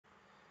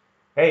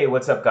Hey,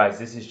 what's up, guys?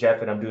 This is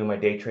Jeff, and I'm doing my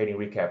day trading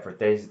recap for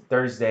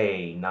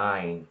Thursday,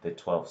 9 the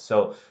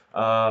 12th.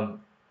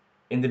 Um,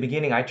 in the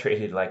beginning, I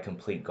traded like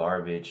complete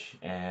garbage,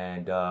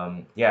 and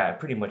yeah, I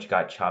pretty much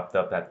got chopped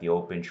up at the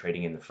open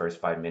trading in the first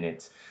 5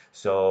 minutes.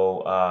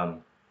 Yeah,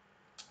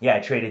 I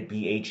traded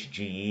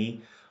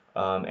BHGE,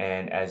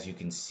 and as you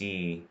can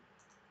see,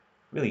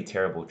 really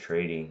terrible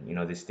trading.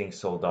 This thing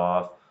sold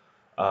off.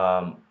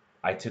 Um,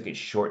 I took it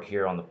short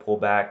here on the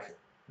pullback,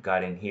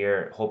 got in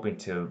here hoping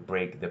to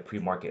break the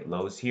pre-market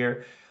lows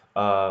here.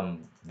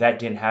 That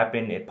didn't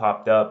happen. It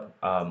popped up.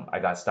 I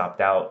got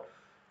stopped out.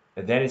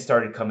 And then it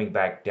started coming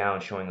back down,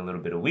 showing a little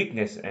bit of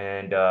weakness,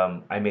 and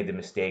I made the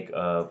mistake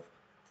of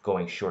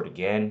going short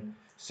again.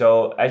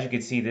 So as you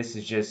can see, this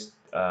is just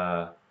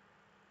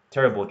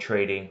terrible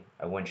trading.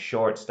 I went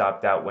short,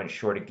 stopped out, went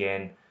short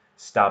again,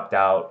 stopped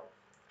out,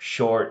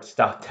 short,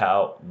 stopped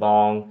out,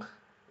 long,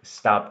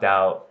 stopped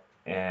out,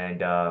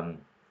 and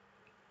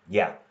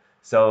yeah.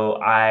 So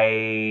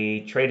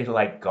I traded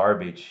like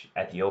garbage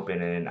at the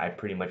open, and I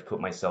pretty much put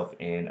myself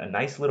in a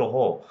nice little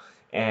hole.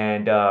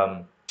 And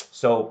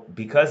so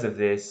because of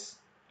this,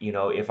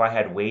 if I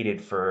had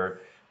waited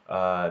for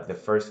the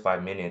first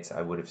 5 minutes,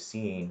 I would have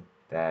seen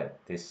that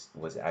this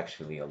was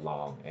actually a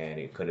long, and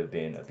it could have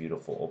been a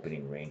beautiful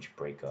opening range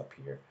breakup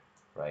here,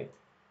 right?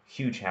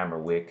 Huge hammer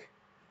wick,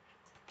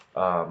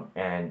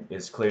 and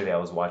it's clear that I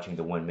was watching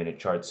the 1 minute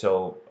chart.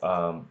 So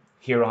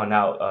here on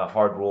out,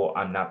 hard rule,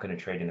 I'm not going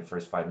to trade in the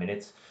first 5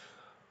 minutes,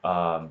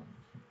 um,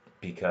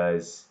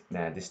 because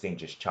man, this thing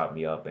just chopped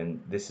me up,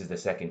 and this is the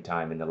second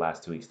time in the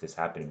last 2 weeks this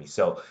happened to me.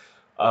 So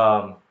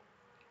um,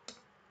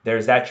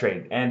 there's that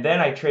trade, and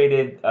then I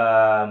traded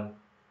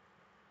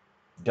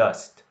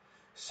dust.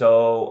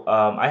 So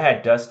I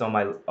had dust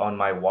on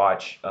my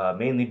watch,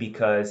 mainly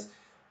because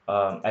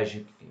as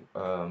you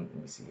let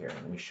me see here,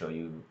 let me show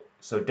you.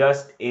 So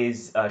dust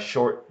is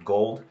short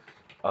gold.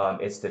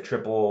 It's the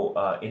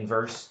triple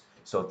inverse,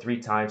 so 3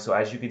 times. So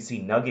as you can see,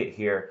 Nugget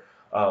here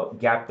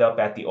gapped up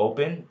at the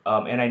open,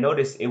 and I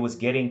noticed it was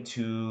getting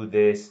to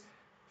this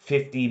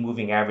 50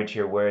 moving average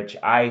here, which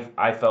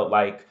I felt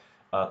like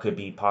could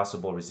be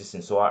possible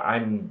resistance. So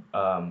I'm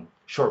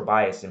short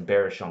bias and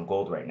bearish on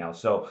gold right now.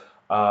 So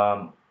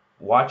um,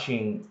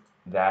 watching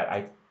that,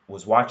 I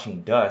was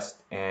watching dust,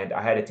 and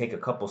I had to take a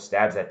couple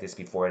stabs at this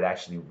before it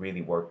actually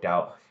really worked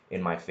out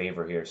in my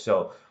favor here.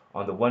 So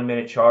on the 1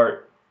 minute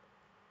chart,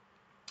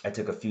 I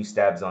took a few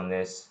stabs on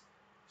this.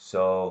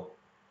 So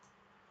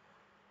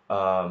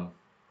um,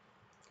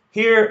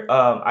 here,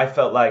 I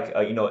felt like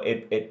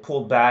it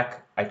pulled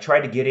back. I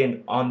tried to get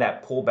in on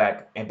that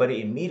pullback, and but it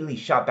immediately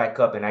shot back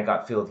up, and I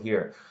got filled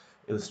here.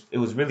 It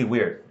was really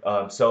weird.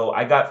 So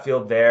I got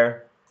filled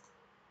there,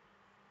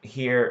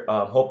 here,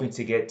 hoping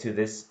to get to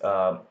this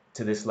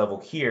level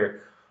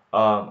here.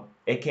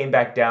 It came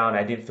back down.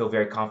 I didn't feel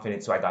very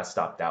confident, so I got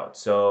stopped out.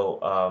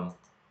 So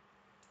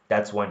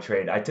that's one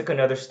trade. I took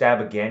another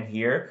stab again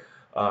here.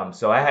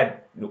 So I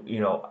had,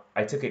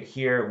 I took it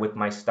here with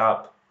my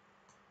stop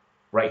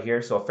right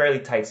here. So a fairly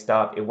tight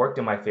stop. It worked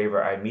in my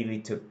favor. I immediately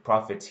took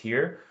profits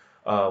here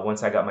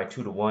once I got my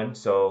 2 to 1.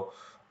 So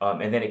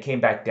and then it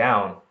came back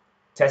down,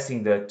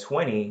 testing the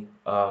 20.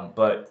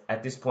 But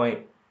at this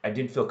point, I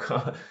didn't feel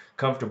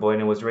comfortable,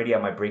 and it was already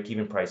at my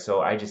break-even price.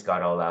 So I just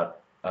got all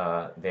out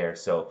there.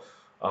 So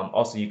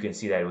also you can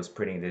see that it was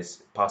printing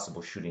this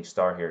possible shooting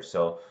star here.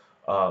 So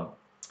um,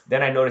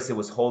 then I noticed it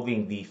was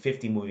holding the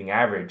 50 moving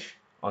average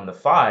on the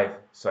 5.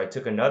 So I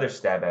took another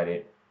stab at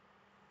it.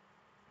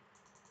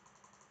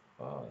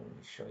 Let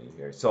me show you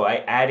here. So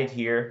I added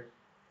here.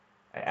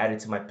 I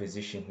added to my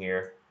position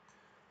here.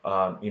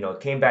 It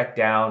came back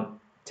down,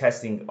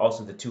 testing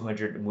also the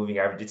 200 moving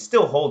average. It's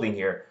still holding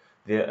here,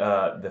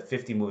 the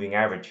 50 moving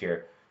average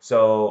here.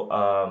 So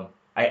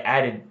I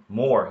added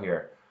more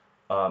here,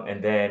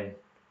 and then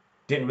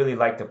didn't really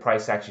like the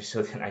price action,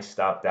 so then I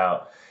stopped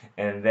out.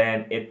 And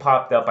then it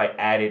popped up. I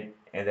added,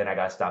 and then I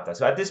got stopped out.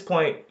 So at this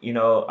point,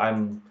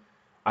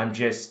 I'm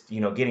just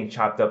getting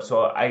chopped up.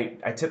 So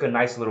I took a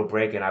nice little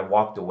break and I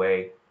walked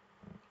away,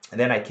 and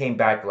then I came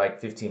back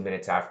like 15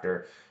 minutes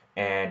after,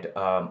 and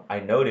I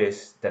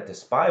noticed that the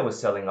SPY was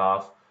selling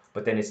off,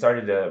 but then it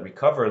started to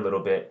recover a little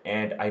bit.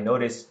 And I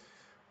noticed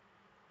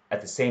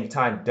at the same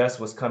time dust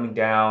was coming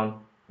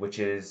down, which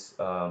is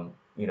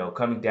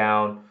coming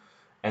down,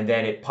 and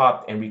then it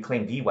popped and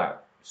reclaimed VWAP.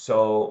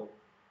 So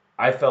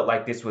I felt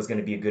like this was going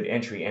to be a good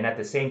entry. And at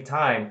the same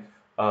time,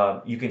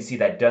 you can see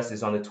that dust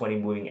is on the 20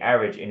 moving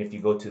average. And if you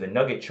go to the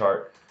Nugget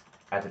chart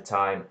at the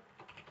time,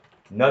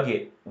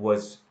 Nugget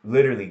was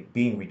literally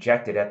being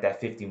rejected at that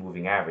 50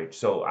 moving average.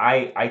 So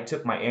I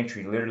took my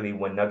entry literally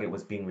when Nugget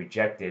was being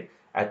rejected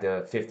at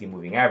the 50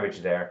 moving average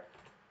there.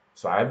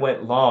 So I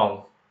went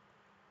long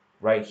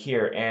right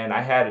here, and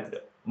I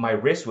had my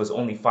risk was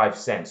only 5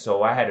 cents.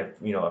 So I had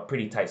a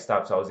pretty tight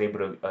stop. So I was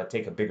able to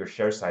take a bigger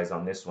share size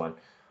on this one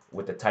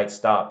with a tight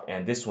stop,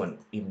 and this one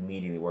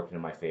immediately worked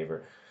in my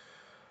favor.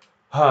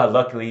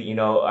 Luckily,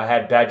 I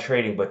had bad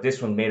trading, but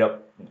this one made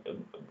up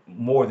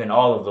more than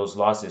all of those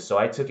losses. So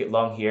I took it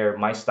long here.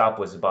 My stop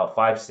was about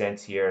 5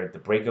 cents here, the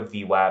break of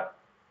VWAP.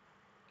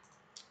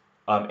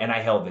 And I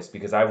held this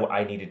because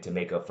I needed to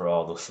make up for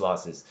all those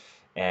losses.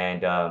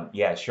 And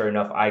yeah, sure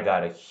enough, I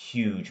got a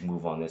huge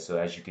move on this. So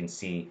as you can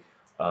see,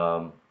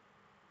 um,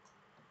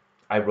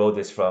 I rode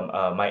this from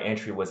my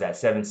entry was at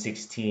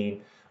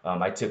 716.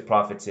 I took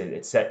profits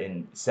it's set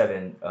in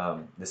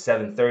the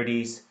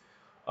 730s.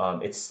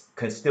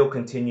 Still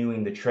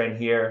continuing the trend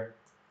here.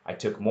 I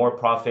took more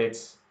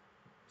profits.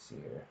 Let's see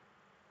here.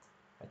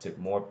 I took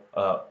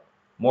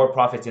more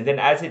profits, and then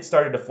as it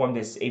started to form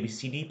this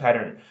ABCD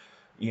pattern,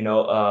 you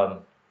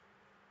know,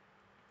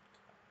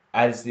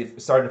 as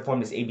it started to form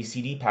this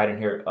ABCD pattern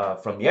here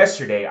from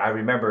yesterday, I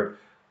remembered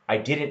I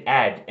didn't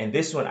add, and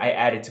this one I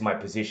added to my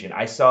position.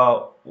 I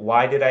saw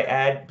why did I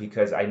add?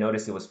 Because I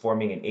noticed it was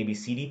forming an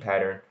ABCD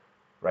pattern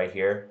right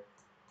here.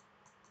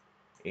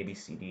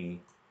 ABCD,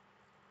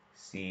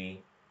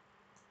 C,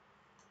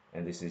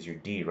 and this is your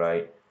D,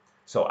 right?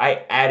 So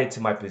I added to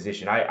my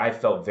position. I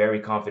felt very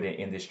confident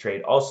in this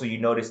trade. Also, you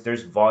notice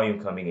there's volume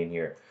coming in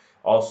here.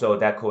 Also,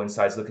 that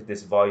coincides. Look at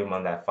this volume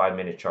on that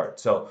 5-minute chart.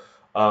 So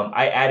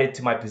I added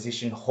to my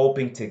position,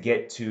 hoping to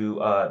get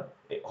to,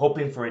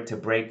 hoping for it to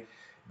break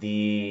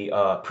the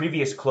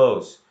previous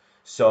close.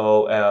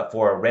 So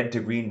for a red to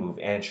green move,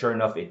 and sure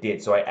enough, it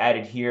did. So I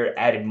added here,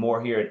 added more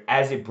here, and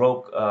as it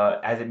broke,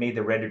 as it made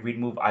the red to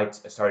green move, I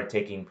started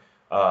taking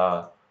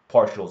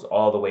partials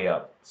all the way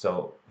up.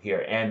 So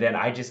here, and then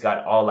I just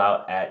got all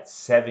out at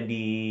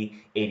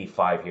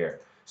 70.85 here.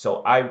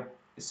 So I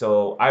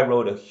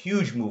rode a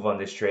huge move on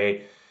this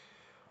trade,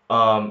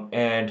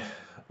 and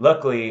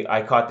luckily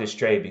I caught this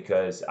trade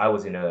because I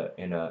was in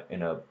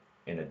a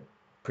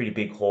pretty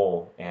big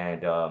hole,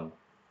 and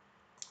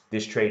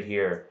this trade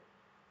here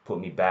put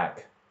me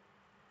back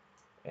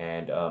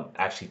and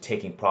actually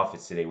taking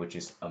profits today, which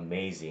is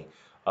amazing.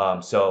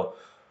 So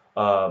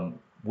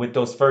with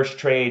those first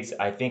trades,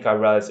 I think I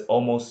was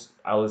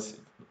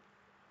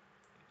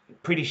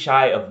pretty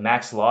shy of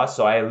max loss,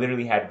 so I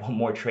literally had one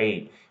more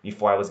trade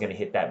before I was going to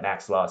hit that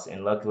max loss,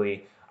 and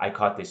luckily I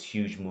caught this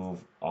huge move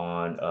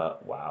on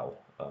wow,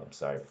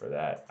 sorry for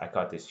that. I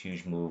caught this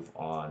huge move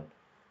on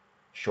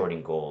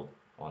shorting gold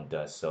on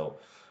dust. So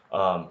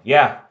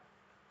yeah,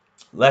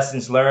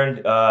 lessons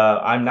learned.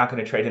 I'm not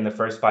going to trade in the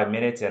first 5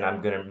 minutes, and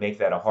I'm going to make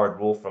that a hard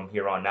rule from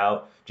here on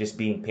out. Just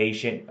being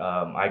patient.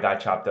 I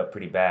got chopped up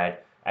pretty bad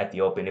at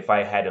the open. If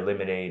I had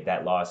eliminated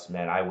that loss,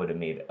 man, I would have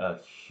made a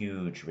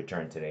huge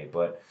return today.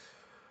 But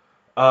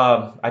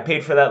I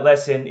paid for that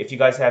lesson. If you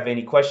guys have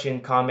any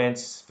question,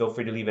 comments, feel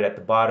free to leave it at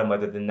the bottom.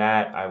 Other than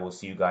that, I will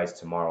see you guys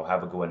tomorrow.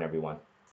 Have a good one, everyone.